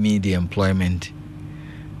gave me the employment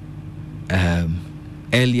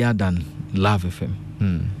earlier than Love FM.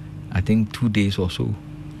 I think 2 days or so.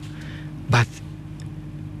 But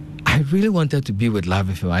I really wanted to be with Love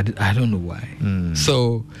FM. I don't know why.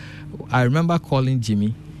 So I remember calling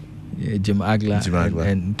Jim Agla,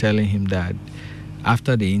 and telling him that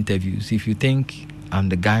after the interviews, if you think I'm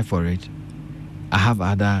the guy for it, I have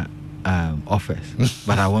other offers,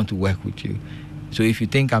 but I want to work with you. So if you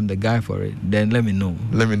think I'm the guy for it, then let me know.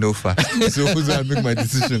 Let me know fast. so I make my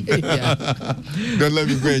decision. Don't let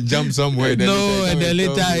me go and jump somewhere. Then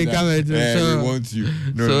later he come and we want you.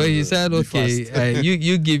 No, he said, okay,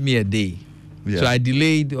 you give me a day. Yeah. So I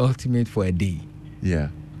delayed Ultimate for a day. Yeah.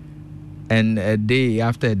 And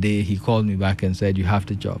after a day, he called me back and said, you have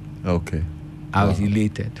the job. Okay. I was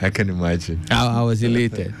elated. I can imagine. I was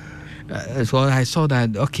elated. So I saw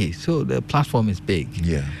that, okay, so the platform is big.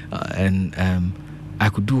 Yeah. And I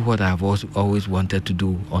could do what I've always wanted to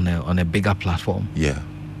do on a bigger platform. Yeah.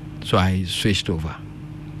 So I switched over.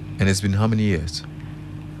 And it's been how many years?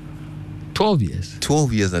 12 years.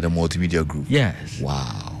 12 years at a multimedia group? Yes.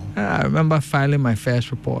 Wow. I remember filing my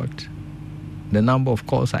first report, the number of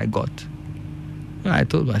calls I got. I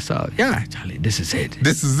told myself, yeah, Charlie, this is it.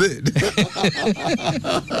 This is it.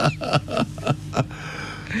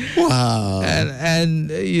 Wow. And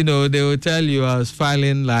they will tell you I was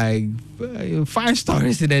filing like 5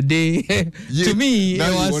 stories in a day. To me, now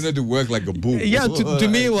it was, you wanted to work like a bull. Yeah, to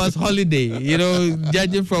me it was holiday.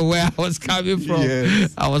 Judging from where I was coming from,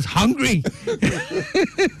 yes. I was hungry.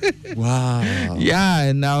 Wow. Yeah,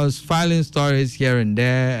 and I was filing stories here and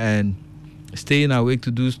there, and staying awake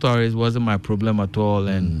to do stories wasn't my problem at all.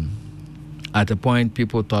 And at a point,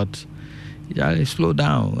 people thought, yeah, slow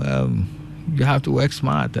down. you have to work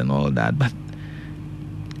smart and all that, but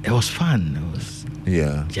it was fun. It was,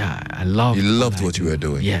 I loved. You loved what you were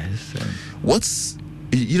doing. Yes. What's,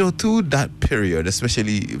 through that period,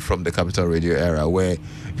 especially from the Capital Radio era, where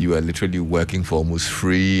you were literally working for almost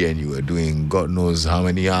free and you were doing God knows how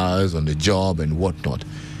many hours on the job and whatnot.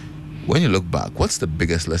 When you look back, what's the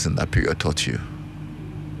biggest lesson that period taught you?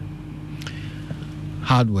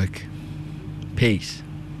 Hard work, pace.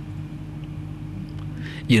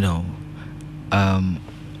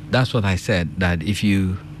 That's what I said, that if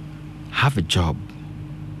you have a job,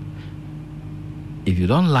 if you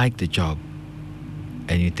don't like the job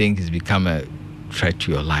and you think it's become a threat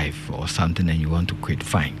to your life or something and you want to quit,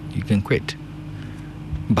 fine, you can quit.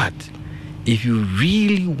 But if you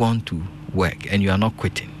really want to work and you are not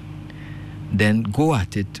quitting, then go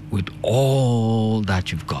at it with all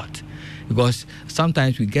that you've got. Because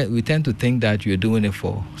sometimes we tend to think that you're doing it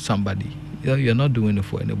for somebody. You're not doing it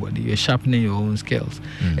for anybody. You're sharpening your own skills.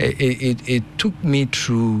 It took me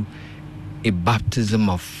through a baptism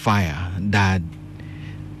of fire that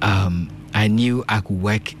I knew I could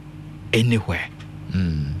work anywhere.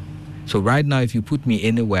 So right now, if you put me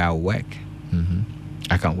anywhere, I'll work.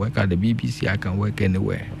 I can work at the BBC. I can work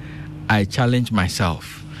anywhere. I challenge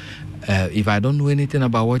myself. If I don't know anything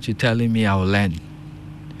about what you're telling me, I'll learn.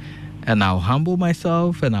 And I'll humble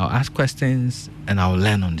myself and I'll ask questions and I'll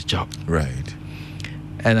learn on the job. Right.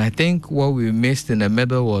 And I think what we missed in the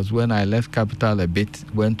middle was when I left Capital a bit,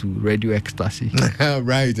 went to Radio Ecstasy.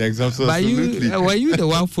 Right, absolutely. But were you the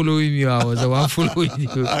one following me or I was the one following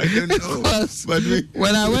you? I don't know. But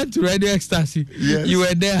when I went to Radio Ecstasy, you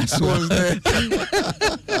were there as well.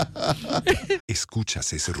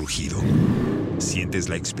 ¿Escuchas ese rugido? ¿Sientes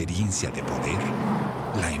la experiencia de poder?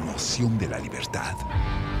 ¿La emoción de la libertad?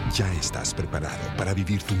 Ya estás preparado para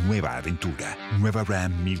vivir tu nueva aventura. Nueva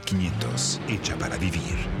Ram 1500, hecha para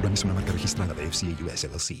vivir. Ram es una marca registrada de FCA US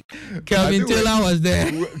LLC. Calvin Taylor was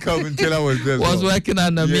there. Calvin Taylor was there. Was working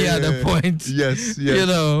under me at the point. Yes.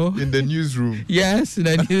 In the newsroom. Yes, in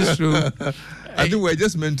the newsroom. I think we're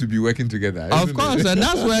just meant to be working together. Of course, and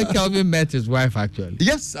that's where Calvin met his wife, actually.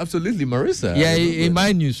 Yes, absolutely, Marissa. Yeah, in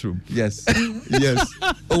my newsroom. Yes.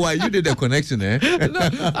 Oh, wow, you did a connection, eh? No,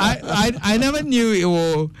 I never knew it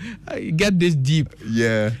will get this deep.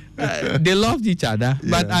 Yeah. They loved each other,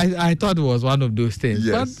 but I thought it was one of those things.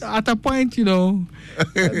 Yes. But at a point,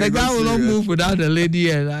 the guy will not move without the lady,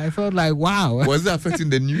 and I felt like, wow. Was that affecting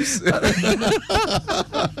the news?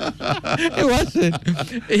 It wasn't.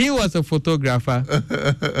 He was a photographer,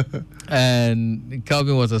 and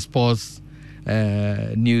Calvin was a sports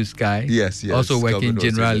news guy. Yes. Also working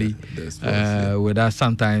Calvin generally with with us,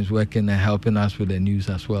 sometimes working and helping us with the news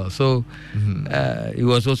as well. So he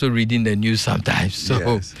was also reading the news sometimes.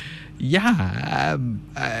 So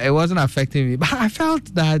it wasn't affecting me, but I felt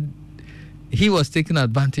that he was taking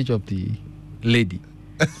advantage of the lady.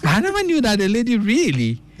 I never knew that the lady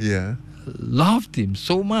really loved him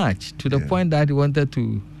so much to the point that they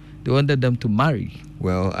wanted them to marry.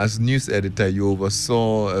 Well, as news editor, you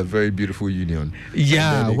oversaw a very beautiful union.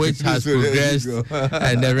 Yeah, which has progressed,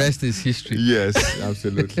 and the rest is history. Yes,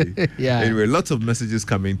 absolutely. Anyway, lots of messages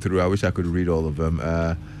coming through. I wish I could read all of them.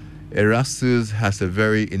 Erastus has a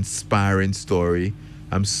very inspiring story.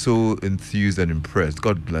 I'm so enthused and impressed.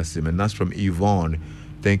 God bless him. And that's from Yvonne.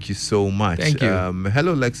 Thank you so much. Thank you.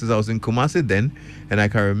 Hello, Lexus. I was in Kumasi then, and I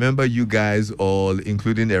can remember you guys all,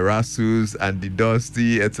 including Erastus and the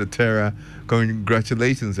Dusty, etc.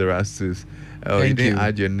 Congratulations, Erastus. Oh, you didn't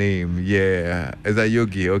add your name. Yeah. Is that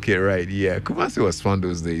Yogi? Okay, right. Yeah. Kumasi was fun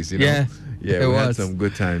those days, Yeah, we had some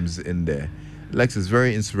good times in there. Lexus,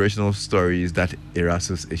 very inspirational stories that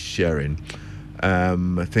Erastus is sharing.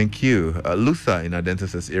 Thank you. Luther in Adenta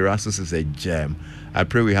says, Erastus is a gem. I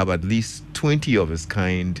pray we have at least 20 of his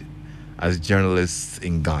kind as journalists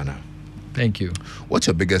in Ghana. Thank you. What's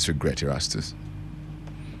your biggest regret, Erastus?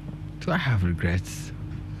 Do I have regrets?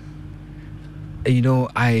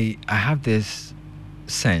 I have this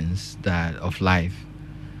sense that of life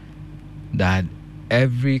that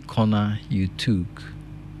every corner you took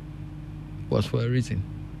was for a reason.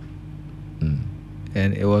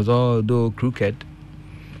 And it was although crooked,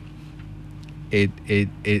 it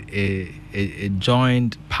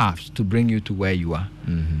joined paths to bring you to where you are.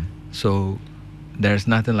 So there's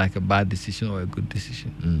nothing like a bad decision or a good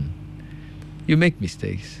decision. You make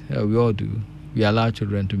mistakes. We all do. We allow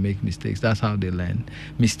children to make mistakes. That's how they learn.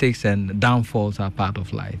 Mistakes and downfalls are part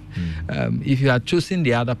of life. If you had chosen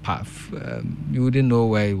the other path, you wouldn't know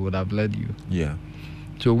where it would have led you. Yeah.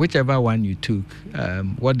 So whichever one you took,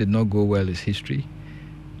 what did not go well is history.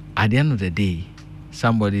 At the end of the day,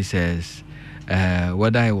 somebody says,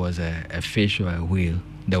 Whether it was a fish or a whale,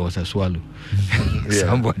 there was a swallow.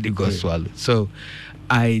 Somebody got swallowed. So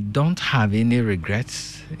I don't have any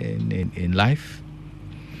regrets in life.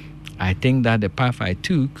 I think that the path I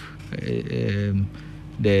took,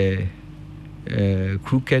 the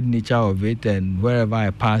crooked nature of it, and wherever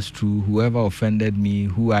I passed through, whoever offended me,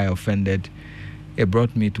 who I offended, it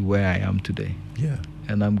brought me to where I am today. Yeah.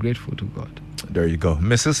 And I'm grateful to God. There you go.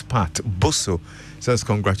 Mrs. Pat Busso says,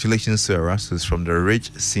 congratulations to Erastus from the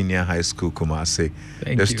Ridge Senior High School, Kumasi.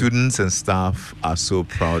 Thank the you. students and staff are so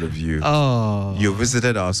proud of you. Oh. You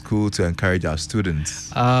visited our school to encourage our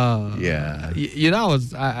students. Oh. Yeah. You know,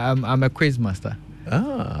 I'm a quiz master.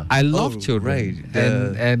 I love children. Right.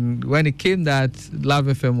 And when it came that Love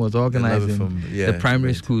FM was organizing the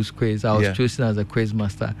primary school's quiz, I was chosen as a quiz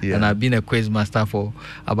master. Yeah. And I've been a quiz master for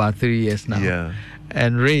about 3 years now. Yeah.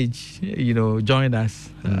 And Rage, joined us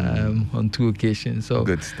on 2 occasions. So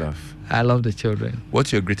good stuff. I love the children.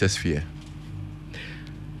 What's your greatest fear?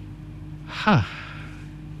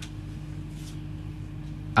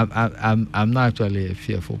 I'm not actually a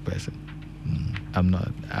fearful person. I'm not.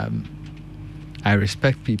 I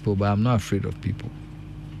respect people, but I'm not afraid of people.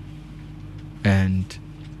 And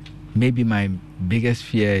maybe my biggest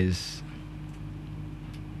fear is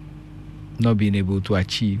not being able to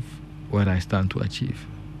achieve what I stand to achieve.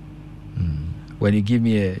 When you give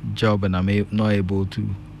me a job and I'm not able to,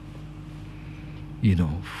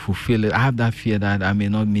 fulfill it, I have that fear that I may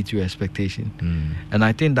not meet your expectation. And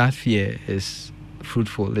I think that fear is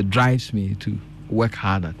fruitful. It drives me to work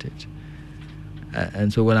hard at it.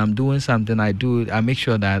 And so when I'm doing something, I make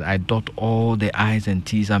sure that I dot all the I's and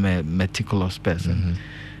T's. I'm a meticulous person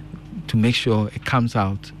to make sure it comes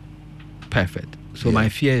out perfect. So my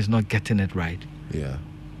fear is not getting it right. Yeah.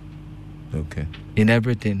 Okay. In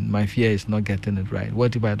everything, my fear is not getting it right.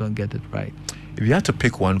 What if I don't get it right? If you had to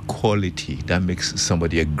pick one quality that makes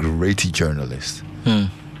somebody a great journalist,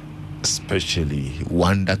 especially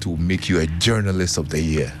one that will make you a journalist of the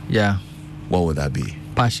year, what would that be?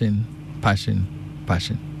 Passion. If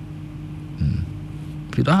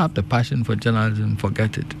you don't have the passion for journalism,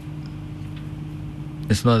 forget it.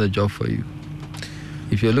 It's not a job for you.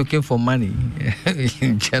 If you're looking for money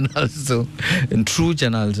in journalism, in true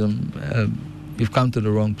journalism, you've come to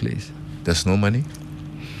the wrong place. There's no money?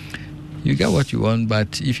 You get what you want,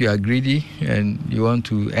 but if you are greedy and you want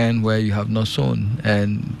to earn where you have not sown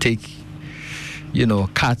and take,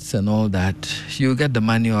 cuts and all that, you get the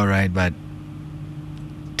money all right, but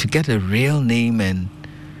to get a real name and,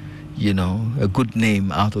 a good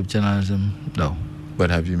name out of journalism, no. But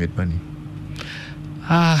have you made money?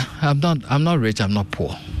 I'm not rich, I'm not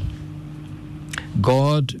poor.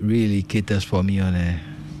 God really caters for me on a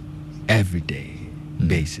everyday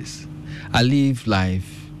basis. I live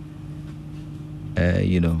life,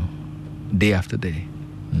 day after day.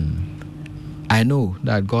 I know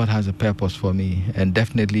that God has a purpose for me, and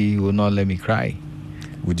definitely He will not let me cry.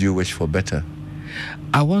 Would you wish for better?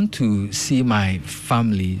 I want to see my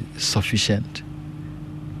family sufficient.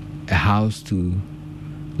 A house to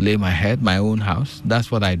lay my head, my own house.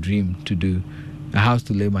 That's what I dream to do. A house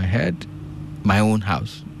to lay my head, my own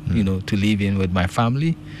house, to live in with my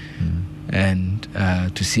family, and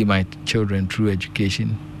to see my children through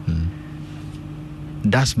education.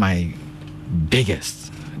 That's my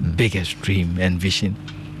biggest dream and vision.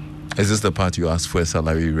 Is this the part you asked for a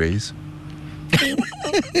salary raise?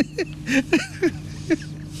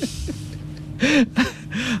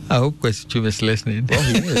 I hope Kwesichum is listening. Well,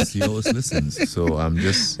 he is. He always listens. So I'm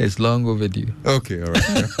just... It's long overdue. Okay, all right.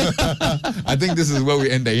 I think this is where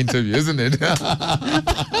we end the interview, isn't it?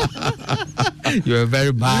 You're a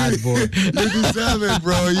very bad boy. You deserve it,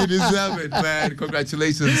 bro. You deserve it, man.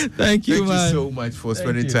 Congratulations. Thank you, man. Thank you so much for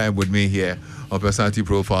spending time with me here on Personality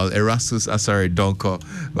Profile. Erastus Asare Donkor.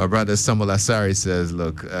 My brother Samuel Asare says,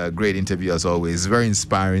 look, great interview as always. Very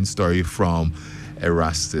inspiring story from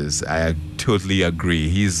Erastus. I totally agree.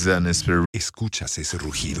 He's an inspiration. ¿Escuchas ese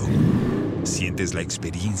rugido? ¿Sientes la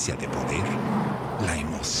experiencia de poder? ¿La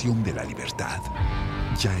emoción de la libertad?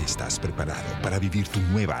 Ya estás preparado para vivir tu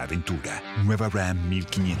nueva aventura. Nueva Ram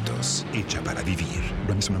 1500, hecha para vivir.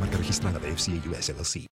 Ram es una marca registrada de FCA US LLC.